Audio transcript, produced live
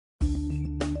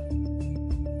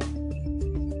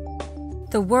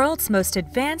The world's most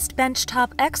advanced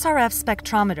benchtop XRF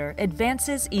spectrometer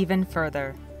advances even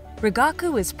further.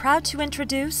 Rigaku is proud to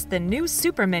introduce the new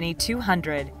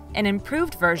Supermini200, an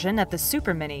improved version of the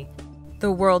Supermini,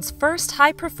 the world's first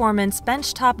high-performance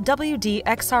benchtop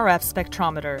WDXRF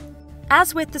spectrometer.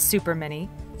 As with the Supermini,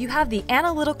 you have the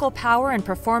analytical power and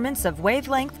performance of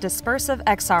wavelength dispersive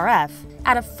XRF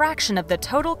at a fraction of the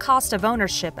total cost of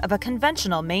ownership of a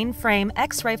conventional mainframe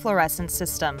X-ray fluorescence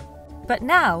system. But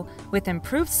now, with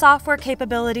improved software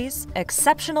capabilities,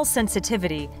 exceptional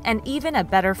sensitivity, and even a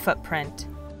better footprint.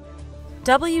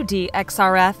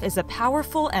 WDXRF is a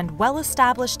powerful and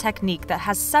well-established technique that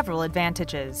has several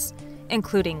advantages,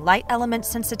 including light element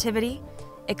sensitivity,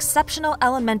 exceptional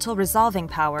elemental resolving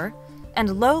power,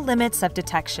 and low limits of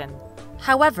detection.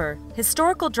 However,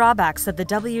 historical drawbacks of the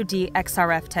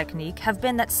WDXRF technique have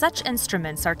been that such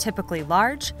instruments are typically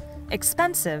large,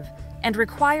 expensive, and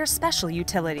require special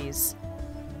utilities.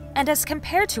 And as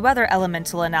compared to other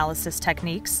elemental analysis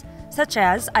techniques, such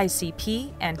as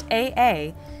ICP and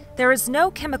AA, there is no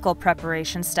chemical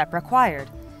preparation step required,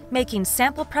 making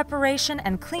sample preparation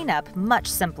and cleanup much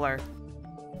simpler.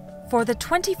 For the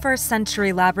 21st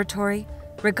century laboratory,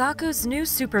 Rigaku's new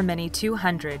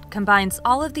Supermini200 combines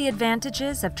all of the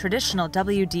advantages of traditional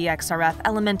WDXRF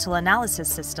elemental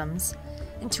analysis systems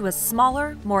into a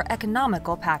smaller, more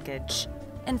economical package.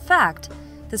 In fact,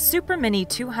 the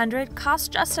Supermini200 costs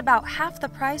just about half the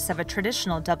price of a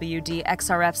traditional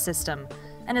WDXRF system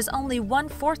and is only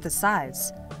 1/4 the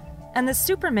size. And the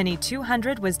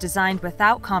Supermini200 was designed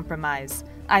without compromise,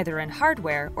 either in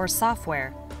hardware or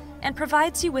software, and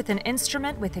provides you with an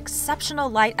instrument with exceptional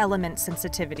light element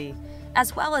sensitivity,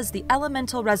 as well as the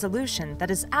elemental resolution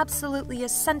that is absolutely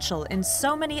essential in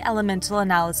so many elemental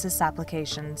analysis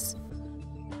applications.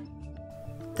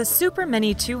 The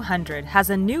Supermini200 has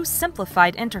a new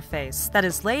simplified interface that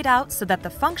is laid out so that the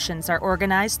functions are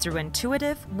organized through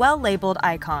intuitive, well-labeled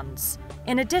icons.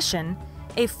 In addition,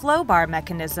 a flow bar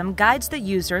mechanism guides the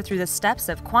user through the steps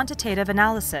of quantitative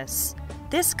analysis.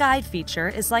 This guide feature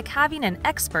is like having an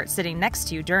expert sitting next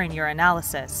to you during your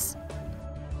analysis.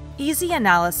 Easy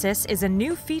Analysis is a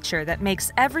new feature that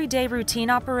makes everyday routine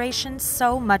operations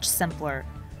so much simpler.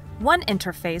 One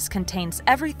interface contains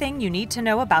everything you need to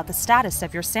know about the status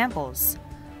of your samples,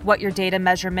 what your data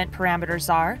measurement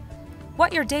parameters are,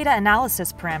 what your data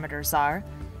analysis parameters are,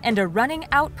 and a running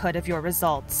output of your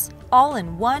results, all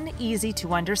in one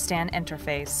easy-to-understand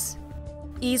interface.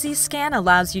 EasyScan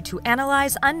allows you to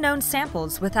analyze unknown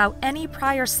samples without any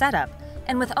prior setup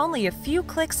and with only a few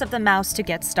clicks of the mouse to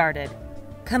get started.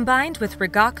 Combined with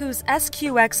Rigaku's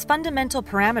SQX Fundamental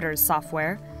Parameters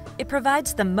software, it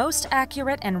provides the most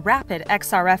accurate and rapid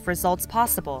XRF results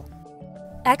possible.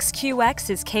 XQX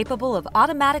is capable of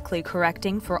automatically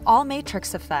correcting for all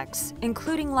matrix effects,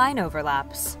 including line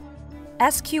overlaps.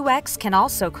 SQX can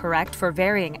also correct for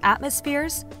varying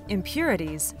atmospheres,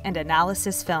 impurities, and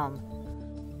analysis film.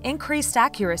 Increased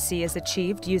accuracy is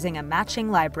achieved using a matching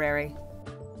library.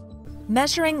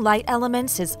 Measuring light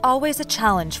elements is always a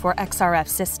challenge for XRF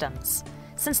systems,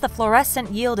 since the fluorescent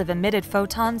yield of emitted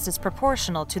photons is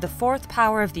proportional to the 4th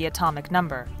power of the atomic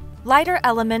number. Lighter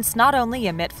elements not only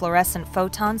emit fluorescent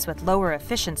photons with lower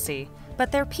efficiency,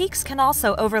 but their peaks can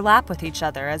also overlap with each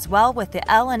other as well with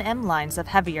the L and M lines of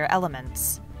heavier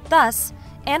elements. Thus,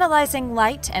 analyzing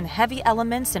light and heavy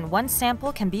elements in one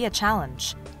sample can be a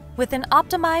challenge. With an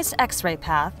optimized X-ray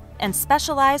path and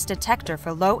specialized detector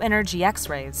for low-energy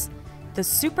X-rays, the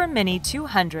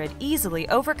Supermini200 easily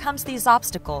overcomes these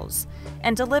obstacles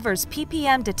and delivers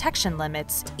ppm detection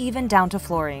limits even down to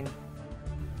fluorine.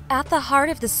 At the heart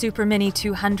of the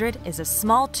Supermini200 is a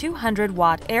small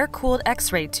 200-watt air-cooled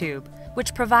X-ray tube,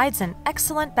 which provides an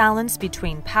excellent balance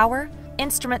between power,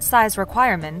 instrument size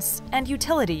requirements, and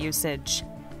utility usage.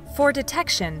 For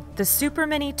detection, the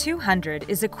Supermini200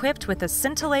 is equipped with a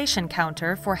scintillation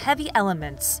counter for heavy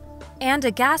elements and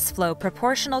a gas flow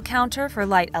proportional counter for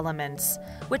light elements,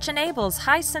 which enables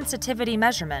high sensitivity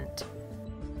measurement.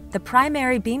 The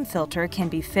primary beam filter can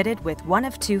be fitted with one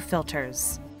of two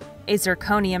filters: a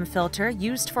zirconium filter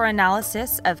used for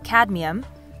analysis of cadmium,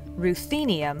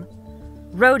 ruthenium,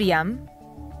 rhodium,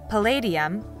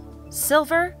 palladium,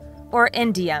 silver, or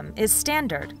indium is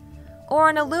standard, or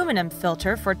an aluminum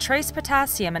filter for trace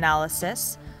potassium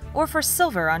analysis, or for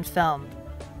silver on film.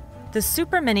 The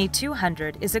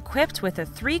Supermini200 is equipped with a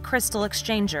 3-crystal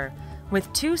exchanger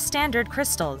with 2 standard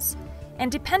crystals,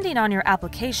 and depending on your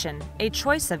application, a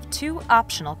choice of 2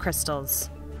 optional crystals.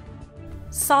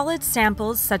 Solid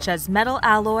samples such as metal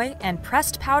alloy and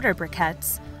pressed powder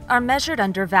briquettes are measured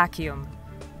under vacuum.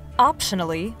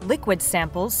 Optionally, liquid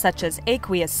samples such as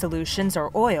aqueous solutions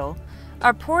or oil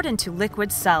are poured into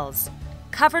liquid cells,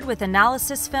 covered with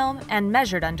analysis film and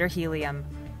measured under helium.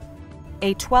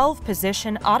 A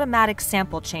 12-position automatic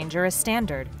sample changer is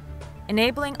standard,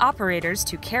 enabling operators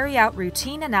to carry out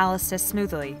routine analysis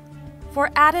smoothly. For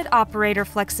added operator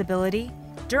flexibility,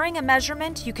 during a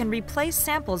measurement you can replace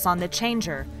samples on the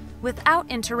changer without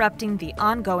interrupting the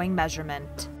ongoing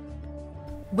measurement.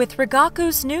 With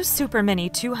Rigaku's new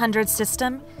Supermini200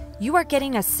 system, you are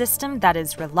getting a system that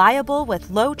is reliable with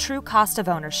low true cost of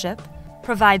ownership,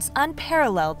 provides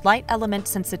unparalleled light element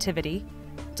sensitivity,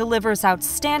 delivers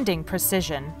outstanding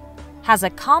precision, has a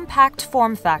compact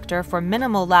form factor for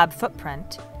minimal lab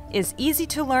footprint, is easy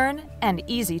to learn and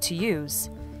easy to use,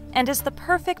 and is the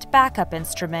perfect backup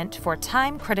instrument for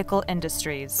time-critical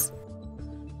industries.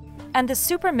 And the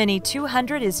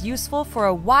Supermini200 is useful for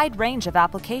a wide range of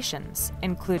applications,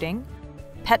 including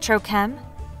petrochem,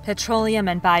 petroleum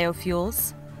and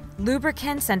biofuels,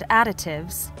 lubricants and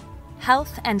additives,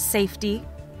 health and safety,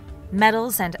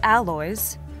 metals and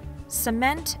alloys,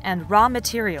 cement and raw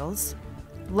materials,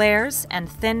 layers and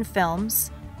thin films,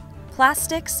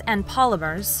 plastics and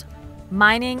polymers,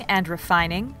 mining and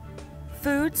refining,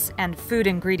 foods and food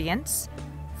ingredients,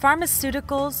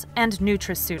 pharmaceuticals and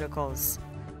nutraceuticals.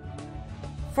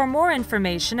 For more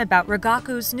information about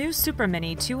Rigaku's new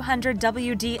Supermini200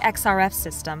 WDXRF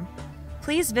system,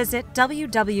 please visit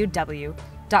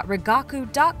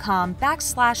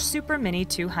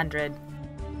www.rigaku.com/Supermini200.